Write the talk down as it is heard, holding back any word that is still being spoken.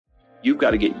You've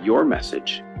got to get your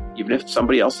message, even if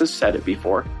somebody else has said it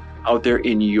before, out there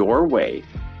in your way,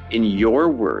 in your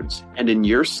words, and in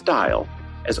your style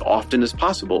as often as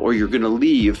possible, or you're going to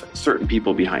leave certain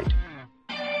people behind.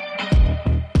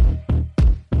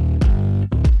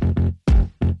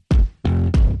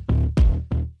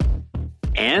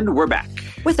 And we're back.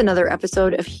 With another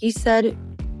episode of He Said,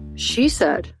 She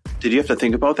Said. Did you have to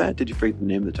think about that? Did you forget the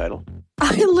name of the title?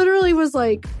 I literally was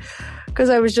like, because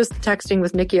I was just texting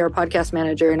with Nikki, our podcast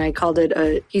manager, and I called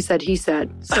it He Said, He Said.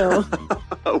 So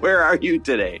where are you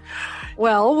today?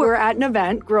 Well, we're at an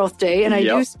event, GrowthDay, and I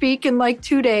do speak in like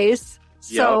 2 days.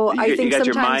 So I think you got sometimes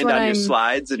your mind when on your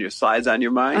slides and your slides on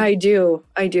your mind? I do.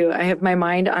 I have my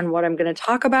mind on what I'm going to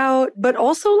talk about. But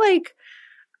also, like,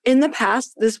 in the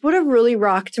past, this would have really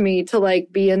rocked me to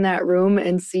like be in that room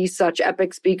and see such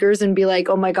epic speakers and be like,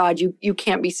 oh my God, you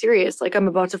can't be serious. Like, I'm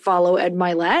about to follow Ed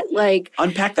Mylett. Like,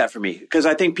 unpack that for me, because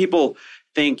I think people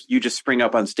think you just spring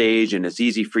up on stage and it's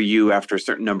easy for you after a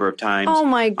certain number of times. Oh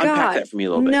my God. Unpack that for me a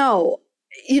little bit. No.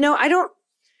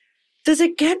 Does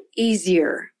it get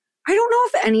easier? I don't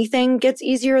know if anything gets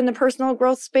easier in the personal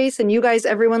growth space. And you guys,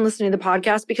 everyone listening to the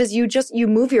podcast, because you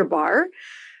move your bar.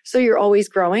 So you're always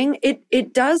growing.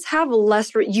 It does have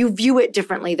you view it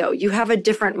differently though. You have a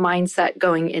different mindset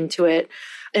going into it.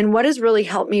 And what has really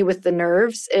helped me with the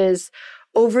nerves is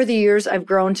over the years, I've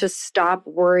grown to stop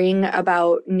worrying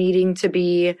about needing to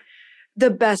be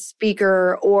the best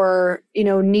speaker or,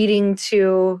 needing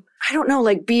to,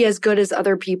 be as good as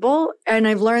other people. And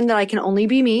I've learned that I can only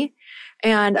be me.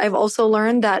 And I've also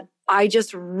learned that I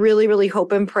just really, really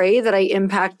hope and pray that I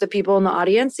impact the people in the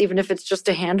audience, even if it's just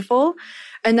a handful.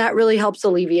 And that really helps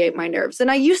alleviate my nerves.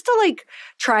 And I used to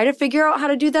try to figure out how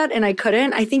to do that and I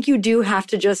couldn't. I think you do have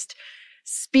to just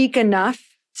speak enough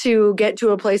to get to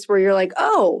a place where you're like,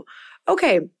 oh,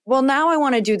 okay, well, now I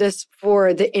want to do this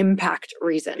for the impact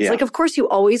reasons. Yeah. Of course, you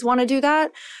always want to do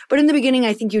that. But in the beginning,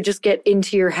 I think you just get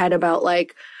into your head about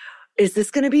is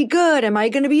this going to be good? Am I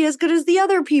going to be as good as the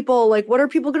other people? What are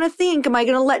people going to think? Am I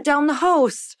going to let down the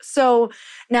host? So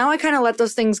now I kind of let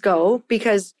those things go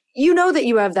because you know that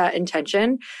you have that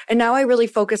intention. And now I really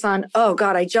focus on, oh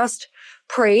God, I just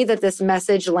pray that this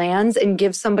message lands and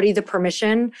gives somebody the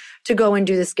permission to go and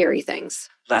do the scary things.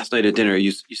 Last night at dinner,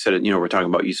 you said it, we're talking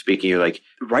about you speaking. You're like,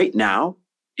 right now,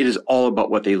 it is all about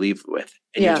what they leave with.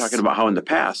 And Yes. You're talking about how in the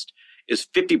past is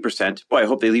 50%. Boy, I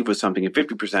hope they leave with something. And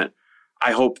 50%,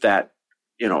 I hope that,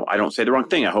 I don't say the wrong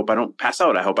thing. I hope I don't pass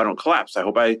out. I hope I don't collapse. I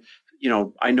hope I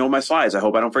know my slides. I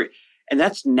hope I don't forget. And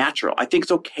that's natural. I think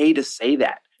it's okay to say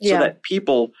that so that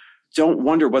people don't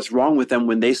wonder what's wrong with them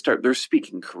when they start their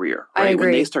speaking career, right? I agree.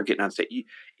 When they start getting on stage.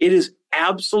 It is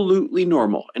absolutely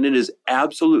normal and it is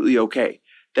absolutely okay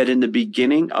that in the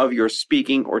beginning of your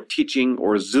speaking or teaching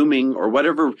or Zooming or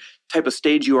whatever type of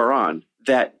stage you are on,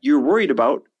 that you're worried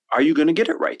about, are you going to get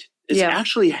it right? It's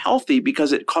actually healthy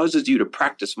because it causes you to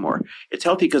practice more. It's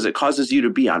healthy because it causes you to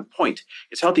be on point.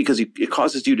 It's healthy because it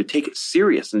causes you to take it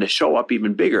serious and to show up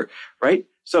even bigger, right?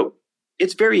 So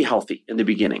it's very healthy in the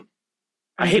beginning.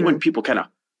 I hate when people kind of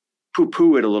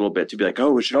poo-poo it a little bit to be like,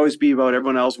 oh, it should always be about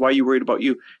everyone else. Why are you worried about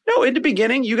you? No, in the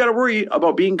beginning, you got to worry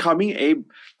about becoming a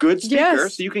good speaker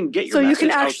so you can get your message so you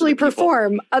can actually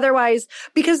perform. Otherwise,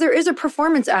 because there is a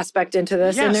performance aspect into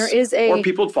this and there is or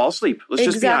people fall asleep. Let's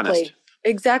just be honest.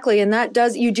 Exactly. And that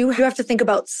does, you have to think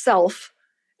about self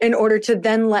in order to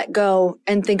then let go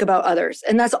and think about others.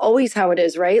 And that's always how it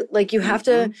is, right? You have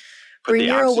to bring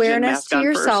your awareness to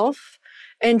yourself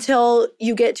until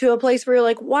you get to a place where you're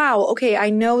like, wow, okay, I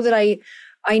know that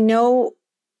I know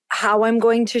how I'm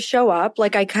going to show up.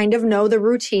 I kind of know the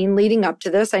routine leading up to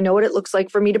this. I know what it looks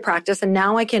like for me to practice. And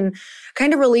now I can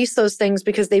kind of release those things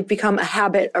because they've become a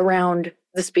habit around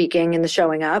the speaking and the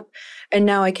showing up. And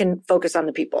now I can focus on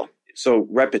the people. So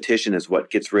repetition is what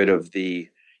gets rid of the,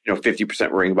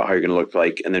 50% worrying about how you're going to look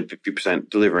like, and then 50%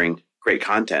 delivering great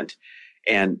content.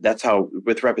 And that's how,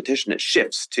 with repetition, it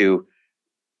shifts to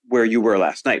where you were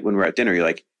last night when we were at dinner. You're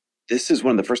like, this is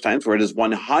one of the first times where it is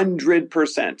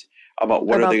 100% about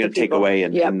what are they going to take away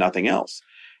and nothing else.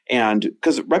 And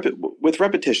because with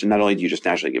repetition, not only do you just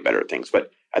naturally get better at things,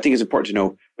 but I think it's important to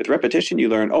know with repetition, you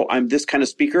learn, oh, I'm this kind of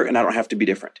speaker and I don't have to be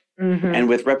different. Mm-hmm. And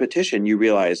with repetition, you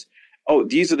realize, oh,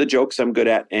 these are the jokes I'm good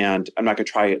at, and I'm not going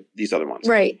to try these other ones.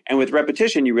 Right. And with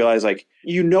repetition, you realize,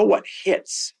 what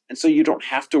hits. And so you don't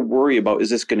have to worry about,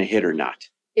 is this going to hit or not?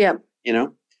 Yeah.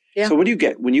 Yeah. So what do you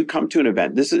get when you come to an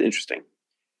event? This is interesting.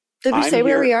 Did we say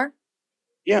where we are?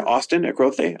 Yeah, Austin at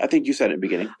GrowthDay. I think you said it at the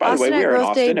beginning. By Austin the way, we are in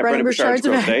Austin at Brendan Brendan Burchard's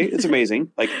GrowthDay. It's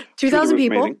amazing. 2,000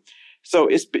 people. Amazing. So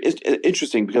it's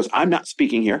interesting because I'm not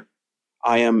speaking here.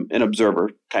 I am an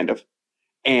observer, kind of.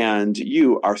 And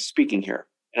you are speaking here.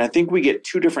 And I think we get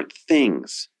two different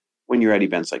things when you're at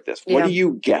events like this. What do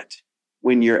you get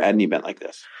when you're at an event like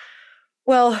this?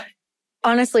 Well,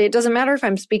 honestly, it doesn't matter if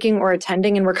I'm speaking or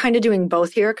attending, and we're kind of doing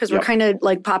both here because we're kind of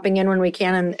like popping in when we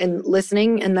can and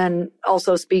listening and then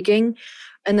also speaking.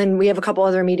 And then we have a couple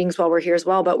other meetings while we're here as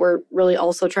well, but we're really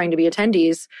also trying to be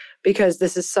attendees because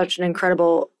this is such an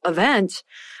incredible event.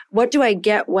 What do I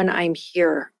get when I'm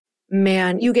here?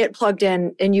 Man, you get plugged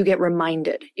in and you get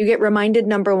reminded. You get reminded,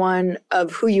 number one,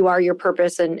 of who you are, your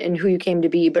purpose, and who you came to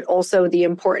be, but also the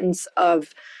importance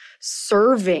of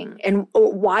serving and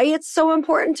why it's so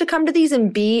important to come to these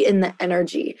and be in the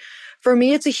energy. For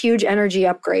me, it's a huge energy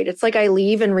upgrade. It's like I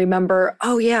leave and remember,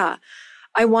 oh yeah,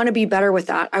 I want to be better with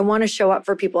that. I want to show up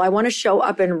for people. I want to show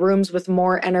up in rooms with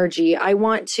more energy. I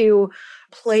want to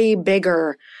play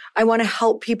bigger. I want to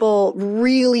help people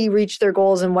really reach their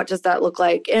goals. And what does that look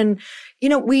like? And, you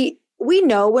know, we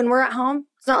know when we're at home,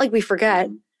 it's not like we forget,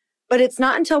 but it's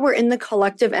not until we're in the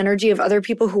collective energy of other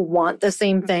people who want the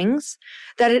same things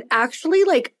that it actually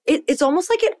it's almost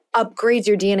like it upgrades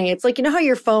your DNA. It's like, you know how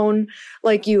your phone,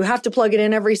 like you have to plug it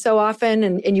in every so often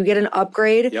and you get an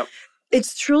upgrade. Yep.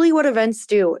 It's truly what events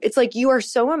do. It's like you are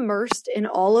so immersed in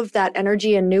all of that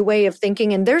energy and new way of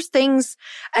thinking. And there's things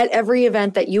at every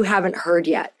event that you haven't heard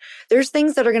yet. There's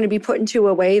things that are going to be put into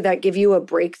a way that give you a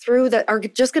breakthrough that are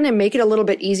just going to make it a little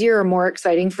bit easier or more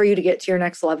exciting for you to get to your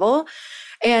next level.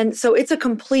 And so it's a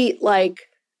complete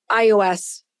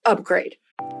iOS upgrade.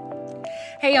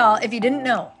 Hey y'all, if you didn't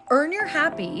know, Earn Your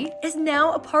Happy is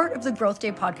now a part of the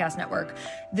GrowthDay podcast network.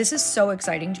 This is so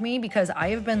exciting to me because I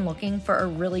have been looking for a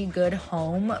really good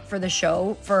home for the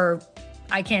show for,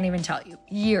 I can't even tell you,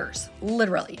 years,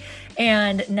 literally.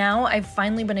 And now I've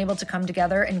finally been able to come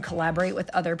together and collaborate with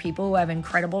other people who have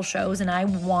incredible shows, and I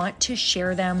want to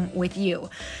share them with you.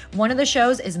 One of the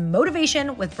shows is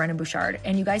Motivation with Brendon Burchard.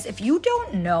 And you guys, if you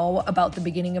don't know about the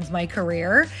beginning of my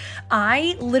career,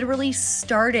 I literally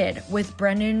started with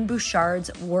Brendon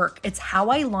Burchard's work. It's how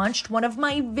I launched one of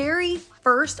my very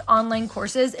first online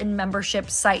courses and membership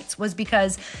sites, was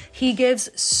because he gives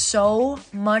so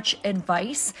much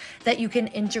advice that you can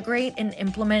integrate and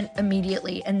implement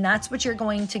immediately. And that's what you're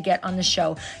going to get on the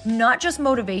show. Not just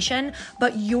motivation,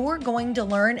 but you're going to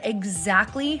learn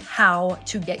exactly how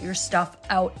to get your stuff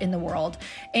out in the world.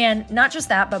 And not just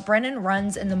that, but Brendon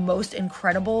runs in the most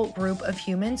incredible group of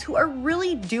humans who are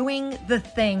really doing the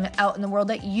thing out in the world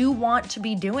that you want to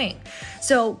be doing.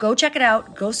 So go check it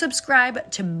out. Go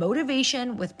subscribe to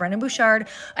Motivation with Brendon Burchard.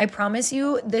 I promise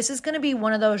you, this is going to be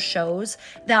one of those shows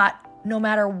that no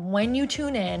matter when you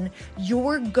tune in,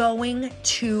 you're going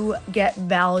to get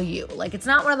value. Like, it's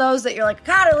not one of those that you're like,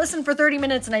 God, I listened for 30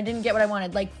 minutes and I didn't get what I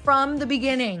wanted. Like, from the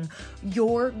beginning,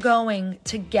 you're going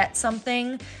to get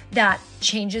something that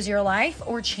changes your life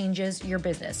or changes your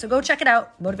business. So go check it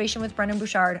out. Motivation with Brendon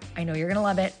Burchard. I know you're going to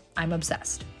love it. I'm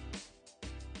obsessed.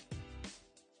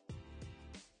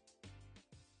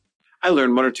 I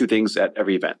learn one or two things at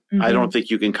every event. Mm-hmm. I don't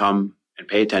think you can come and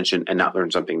pay attention and not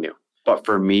learn something new. But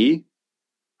for me,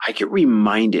 I get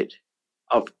reminded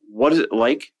of what is it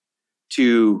like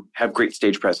to have great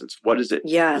stage presence? What is it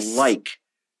like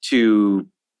to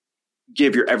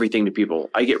give your everything to people?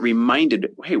 I get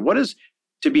reminded, hey, what does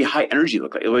to be high energy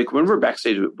look like? Like when we're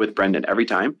backstage with Brendon, every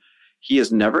time, he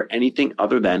is never anything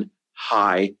other than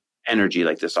high energy,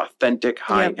 like this authentic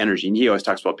high energy. And he always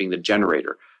talks about being the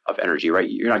generator of energy, right?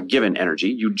 You're not given energy,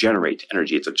 you generate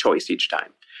energy. It's a choice each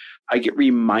time. I get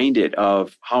reminded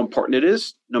of how important it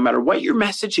is, no matter what your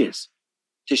message is,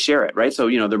 to share it, right? So,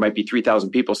 you know, there might be 3,000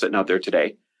 people sitting out there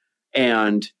today,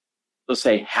 and let's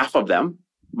say half of them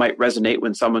might resonate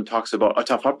when someone talks about a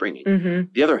tough upbringing.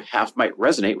 Mm-hmm. The other half might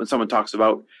resonate when someone talks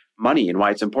about money and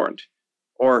why it's important.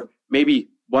 Or maybe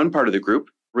one part of the group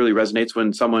really resonates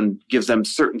when someone gives them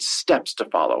certain steps to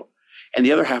follow. And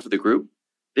the other half of the group,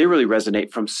 they really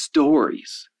resonate from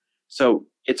stories. So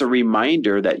it's a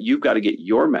reminder that you've got to get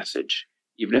your message,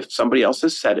 even if somebody else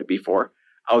has said it before,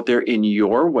 out there in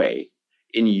your way,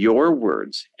 in your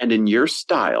words, and in your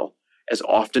style as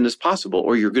often as possible,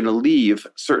 or you're going to leave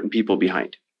certain people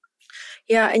behind.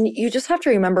 Yeah, and you just have to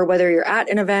remember, whether you're at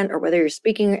an event or whether you're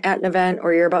speaking at an event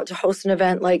or you're about to host an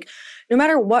event, like no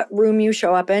matter what room you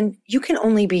show up in, you can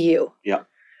only be you. Yeah.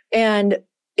 And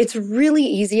it's really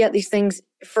easy at these things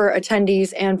for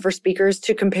attendees and for speakers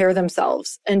to compare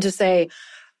themselves and to say,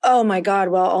 oh my God,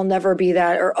 well, I'll never be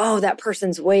that. Or, oh, that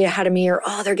person's way ahead of me. Or,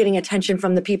 oh, they're getting attention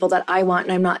from the people that I want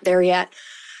and I'm not there yet.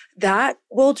 That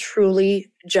will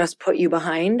truly just put you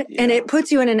behind. Yeah. And it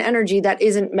puts you in an energy that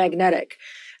isn't magnetic.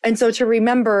 And so to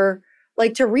remember,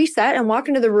 like, to reset and walk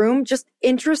into the room just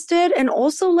interested, and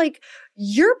also like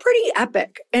you're pretty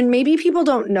epic. And maybe people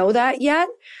don't know that yet,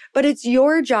 but it's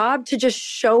your job to just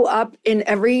show up in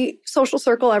every social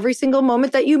circle, every single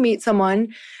moment that you meet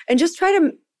someone, and just try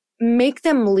to make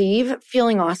them leave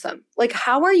feeling awesome. Like,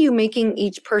 how are you making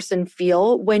each person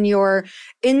feel when you're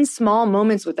in small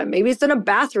moments with them? Maybe it's in a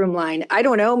bathroom line. I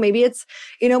don't know. Maybe it's,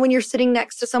 when you're sitting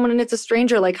next to someone and it's a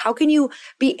stranger, like, how can you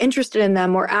be interested in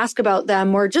them or ask about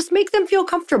them or just make them feel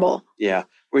comfortable? Yeah.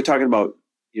 We're talking about,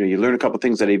 you learn a couple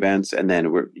things at events, and then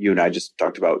you and I just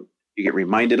talked about you get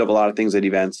reminded of a lot of things at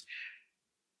events.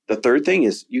 The third thing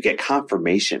is you get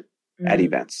confirmation at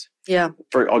events. Yeah.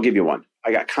 I'll give you one.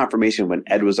 I got confirmation when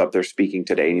Ed was up there speaking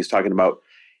today, and he's talking about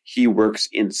he works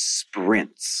in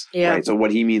sprints. Yeah. Right. So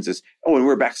what he means is, and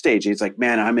we're backstage. And he's like,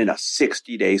 man, I'm in a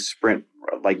 60-day sprint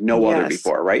like no other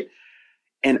before. Right.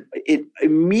 And it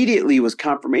immediately was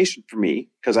confirmation for me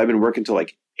because I've been working till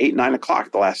like 8, 9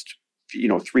 o'clock the last,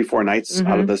 3-4 nights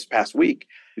out of this past week,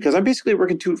 because I'm basically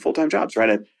working 2 full-time jobs,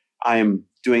 right? I'm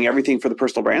doing everything for the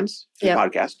personal brands, the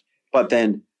podcast, but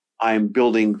then I'm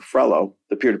building Frello,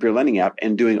 the peer-to-peer lending app,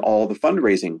 and doing all the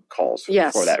fundraising calls for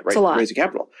that, right? It's a lot. Raising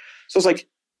capital. So it's like,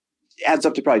 adds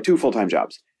up to probably 2 full-time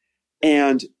jobs.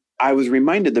 And I was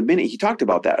reminded the minute he talked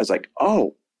about that, I was like,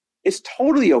 oh, it's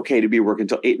totally okay to be working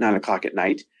until 8, 9 o'clock at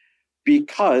night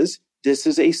because this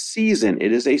is a season.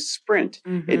 It is a sprint.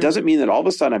 It doesn't mean that all of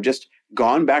a sudden I've just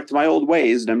gone back to my old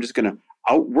ways and I'm just going to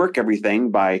outwork everything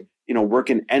by,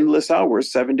 working endless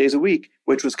hours 7 days a week,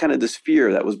 which was kind of this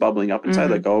fear that was bubbling up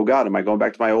inside. Like, oh God, am I going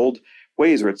back to my old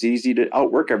ways where it's easy to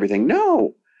outwork everything?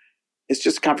 No, it's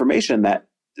just confirmation that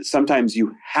sometimes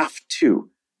you have to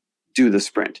do the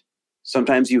sprint.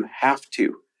 Sometimes you have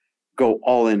to go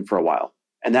all in for a while.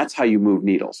 And that's how you move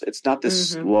needles. It's not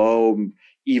this slow,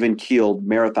 even-keeled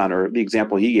marathon, or the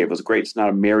example he gave was great. It's not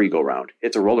a merry-go-round.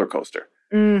 It's a roller coaster.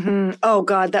 Oh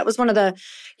God, that was one of the,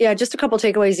 just a couple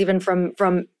takeaways even from,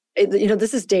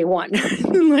 this is day one,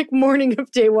 like morning of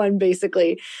day one,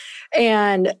 basically.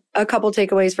 And a couple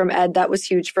takeaways from Ed that was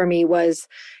huge for me was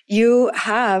you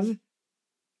have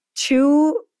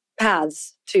 2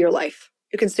 paths to your life.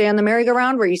 You can stay on the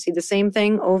merry-go-round where you see the same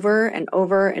thing over and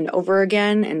over and over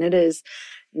again. And it is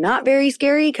not very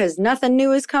scary because nothing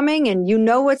new is coming and you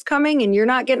know what's coming and you're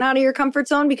not getting out of your comfort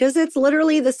zone because it's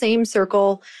literally the same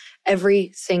circle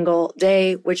every single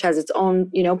day, which has its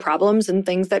own, problems and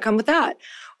things that come with that.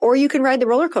 Or you can ride the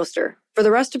roller coaster for the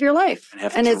rest of your life.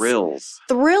 And thrills. It's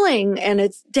thrilling and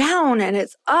it's down and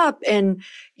it's up and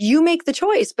you make the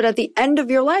choice. But at the end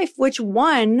of your life, which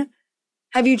one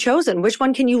have you chosen? Which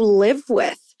one can you live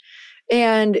with?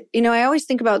 And, I always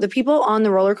think about the people on the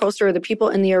roller coaster or the people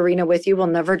in the arena with you will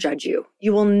never judge you.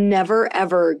 You will never,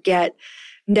 ever get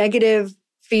negative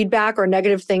feedback or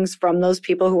negative things from those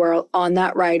people who are on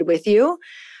that ride with you.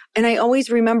 And I always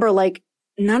remember,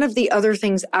 none of the other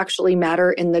things actually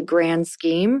matter in the grand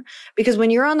scheme, because when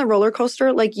you're on the roller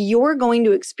coaster, you're going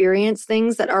to experience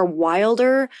things that are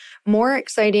wilder, more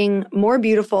exciting, more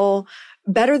beautiful,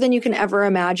 better than you can ever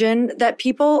imagine, that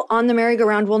people on the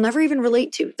merry-go-round will never even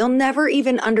relate to. They'll never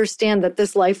even understand that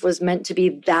this life was meant to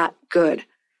be that good.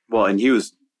 Well, and he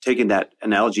was taking that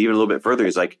analogy even a little bit further.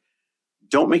 He's like,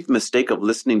 don't make the mistake of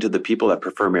listening to the people that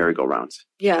prefer merry-go-rounds.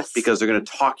 Yes. Because they're going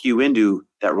to talk you into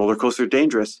that roller coaster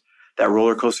dangerous. That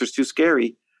roller coaster is too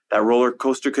scary. That roller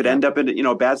coaster could end up in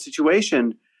a bad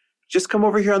situation. Just come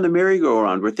over here on the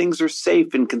merry-go-round where things are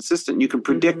safe and consistent. You can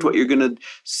predict what you're going to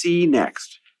see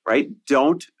next, right?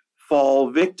 Don't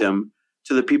fall victim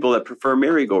to the people that prefer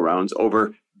merry-go-rounds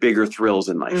over bigger thrills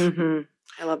in life.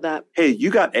 I love that. Hey, you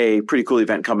got a pretty cool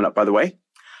event coming up, by the way.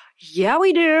 Yeah,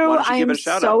 we do. I am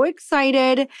so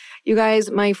excited. You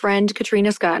guys, my friend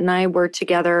Katrina Scott and I were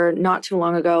together not too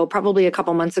long ago, probably a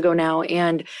couple months ago now,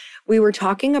 and we were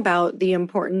talking about the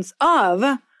importance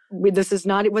of, this is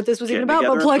not what this was even about,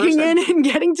 but plugging in and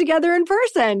getting together in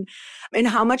person, and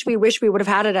how much we wish we would have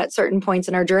had it at certain points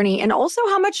in our journey, and also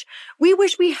how much we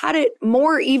wish we had it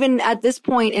more even at this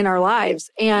point in our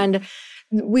lives. And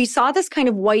we saw this kind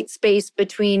of white space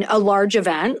between a large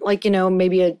event,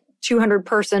 maybe a 200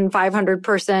 person, 500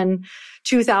 person,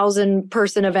 2,000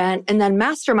 person event, and then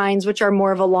masterminds, which are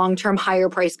more of a long-term higher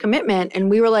price commitment.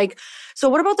 And we were like, so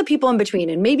what about the people in between?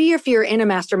 And maybe if you're in a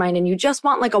mastermind and you just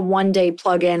want a one-day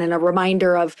plug-in and a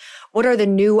reminder of What are the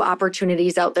new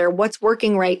opportunities out there? What's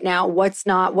working right now? What's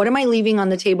not? What am I leaving on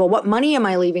the table? What money am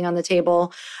I leaving on the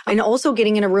table? And also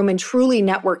getting in a room and truly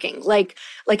networking, like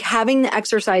having the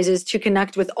exercises to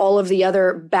connect with all of the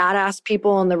other badass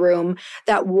people in the room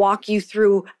that walk you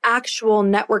through actual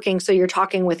networking. So you're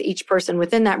talking with each person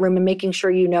within that room and making sure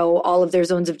you know all of their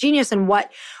zones of genius and what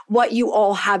you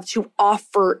all have to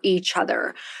offer each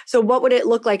other. So what would it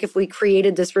look like if we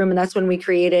created this room? And that's when we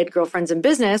created Girlfriends in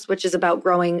Business, which is about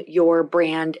growing your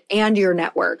brand and your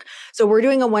network. So we're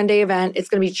doing a one-day event. It's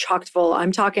going to be chock full.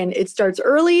 I'm talking, it starts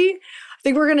early. I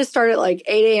think we're going to start at like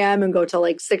 8 a.m. and go till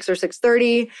like 6 or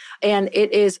 6:30. And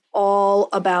it is all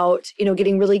about,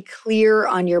 getting really clear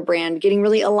on your brand, getting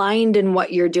really aligned in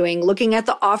what you're doing, looking at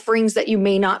the offerings that you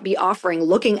may not be offering,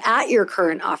 looking at your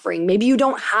current offering. Maybe you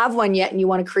don't have one yet and you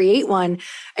want to create one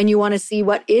and you want to see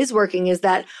what is working. Is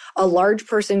that a large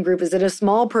person group? Is it a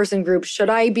small person group?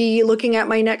 Should I be looking at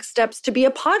my next steps to be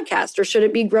a podcast, or should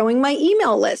it be growing my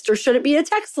email list, or should it be a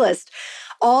text list?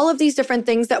 All of these different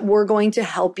things that we're going to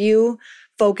help you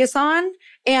focus on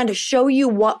and show you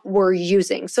what we're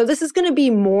using. So this is going to be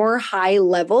more high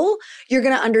level. You're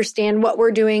going to understand what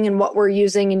we're doing and what we're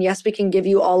using. And yes, we can give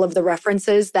you all of the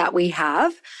references that we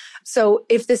have. So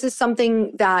if this is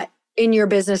something that in your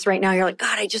business right now, you're like,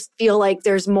 God, I just feel like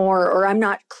there's more, or I'm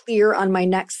not clear on my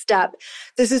next step,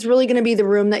 this is really going to be the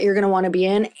room that you're going to want to be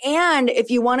in. And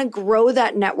if you want to grow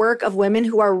that network of women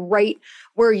who are right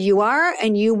where you are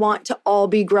and you want to all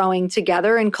be growing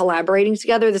together and collaborating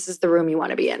together, this is the room you want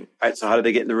to be in. All right. So how do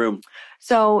they get in the room?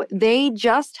 So they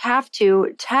just have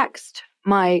to text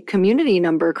my community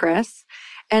number, Chris.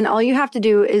 And all you have to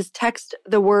do is text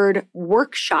the word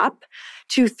workshop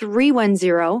to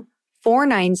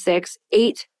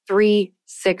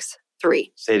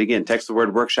 310-496-8363. Say it again. Text the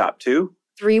word workshop to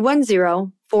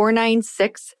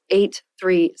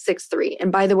 310-496-8363.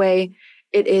 And by the way,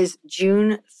 it is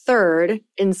June 3rd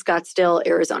in Scottsdale,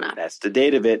 Arizona. That's the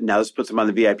date of it. Now this puts them on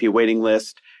the VIP waiting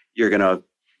list. You're going to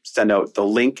send out the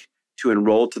link to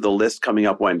enroll to the list coming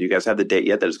up when? Do you guys have the date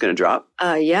yet that it's going to drop?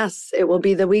 Yes, it will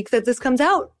be the week that this comes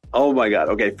out. Oh my God.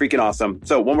 Okay. Freaking awesome.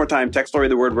 So one more time, text Lori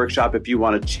the word workshop if you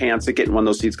want a chance at getting one of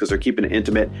those seats because they're keeping it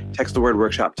intimate. Text the word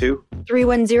workshop to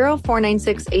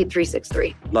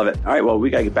 310-496-8363. Love it. All right. Well, we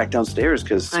got to get back downstairs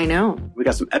because I know we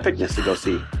got some epicness to go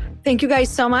see. Thank you guys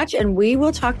so much. And we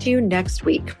will talk to you next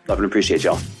week. Love and appreciate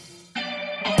y'all.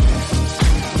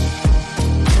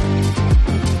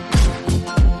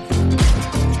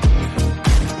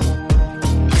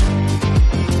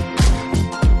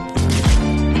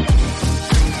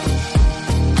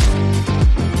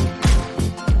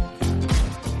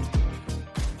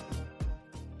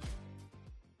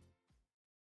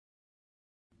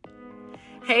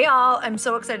 Hey y'all, I'm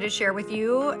so excited to share with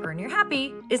you, Earn Your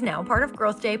Happy is now part of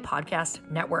GrowthDay Podcast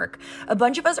Network. A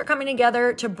bunch of us are coming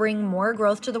together to bring more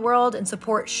growth to the world and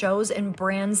support shows and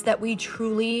brands that we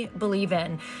truly believe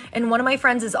in. And one of my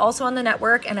friends is also on the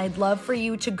network, and I'd love for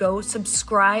you to go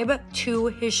subscribe to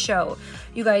his show.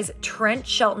 You guys, Trent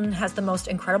Shelton has the most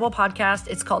incredible podcast.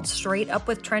 It's called Straight Up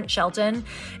with Trent Shelton,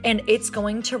 and it's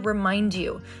going to remind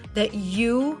you that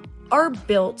you are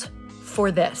built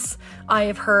for this. I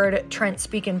have heard Trent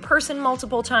speak in person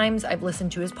multiple times. I've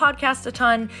listened to his podcast a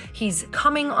ton. He's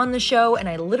coming on the show, and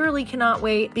I literally cannot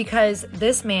wait because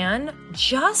this man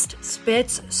just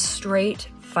spits straight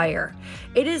fire.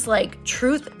 It is like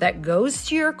truth that goes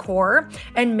to your core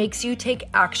and makes you take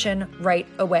action right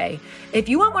away. If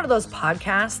you want one of those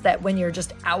podcasts that when you're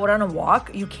just out on a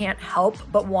walk, you can't help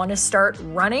but want to start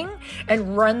running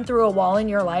and run through a wall in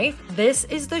your life, this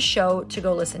is the show to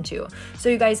go listen to. So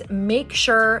you guys make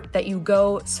sure that you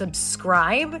go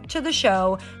subscribe to the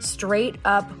show, Straight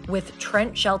Up with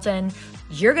Trent Shelton.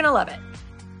 You're going to love it.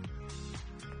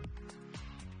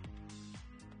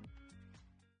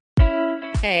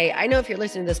 Hey, I know if you're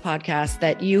listening to this podcast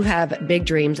that you have big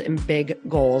dreams and big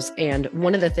goals. And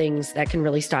one of the things that can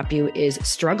really stop you is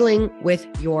struggling with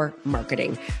your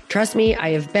marketing. Trust me,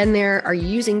 I have been there. Are you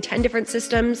using 10 different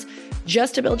systems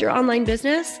just to build your online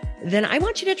business? Then I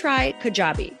want you to try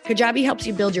Kajabi. Kajabi helps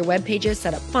you build your web pages,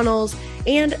 set up funnels,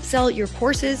 and sell your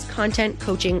courses, content,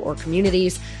 coaching, or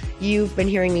communities. You've been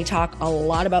hearing me talk a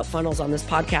lot about funnels on this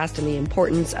podcast and the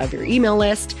importance of your email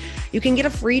list. You can get a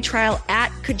free trial at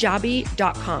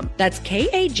kajabi.com. That's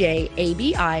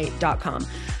Kajabi.com.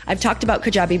 I've talked about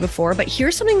Kajabi before, but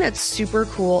here's something that's super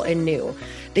cool and new.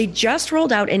 They just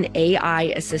rolled out an AI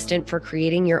assistant for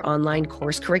creating your online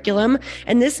course curriculum.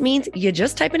 And this means you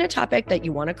just type in a topic that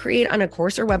you want to create on a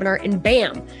course or webinar, and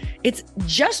bam, it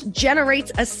just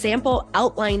generates a sample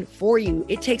outline for you.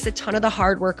 It takes a ton of the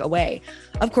hard work away.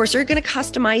 Of course, you're going to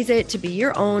customize it to be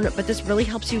your own, but this really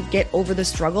helps you get over the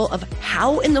struggle of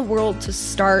how in the world to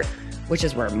start, which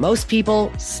is where most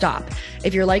people stop.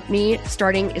 If you're like me,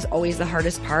 starting is always the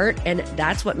hardest part, and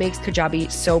that's what makes Kajabi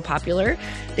so popular.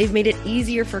 They've made it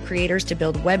easier for creators to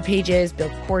build web pages,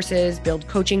 build courses, build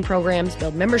coaching programs,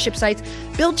 build membership sites,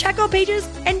 build checkout pages,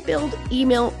 and build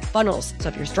email funnels. So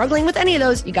if you're struggling with any of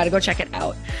those, you got to go check it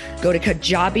out. Go to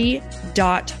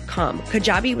Kajabi.com.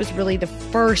 Kajabi was really the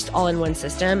first all-in-one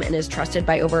system and is trusted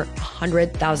by over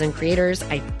 100,000 creators.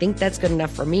 I think that's good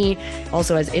enough for me.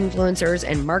 Also, as influencers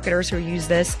and marketers who use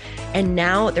this. And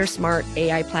now their smart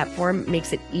AI platform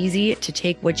makes it easy to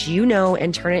take what you know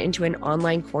and turn it into an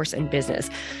online course and business.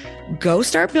 Go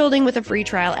start building with a free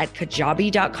trial at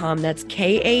Kajabi.com. That's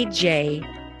Kajabi.com.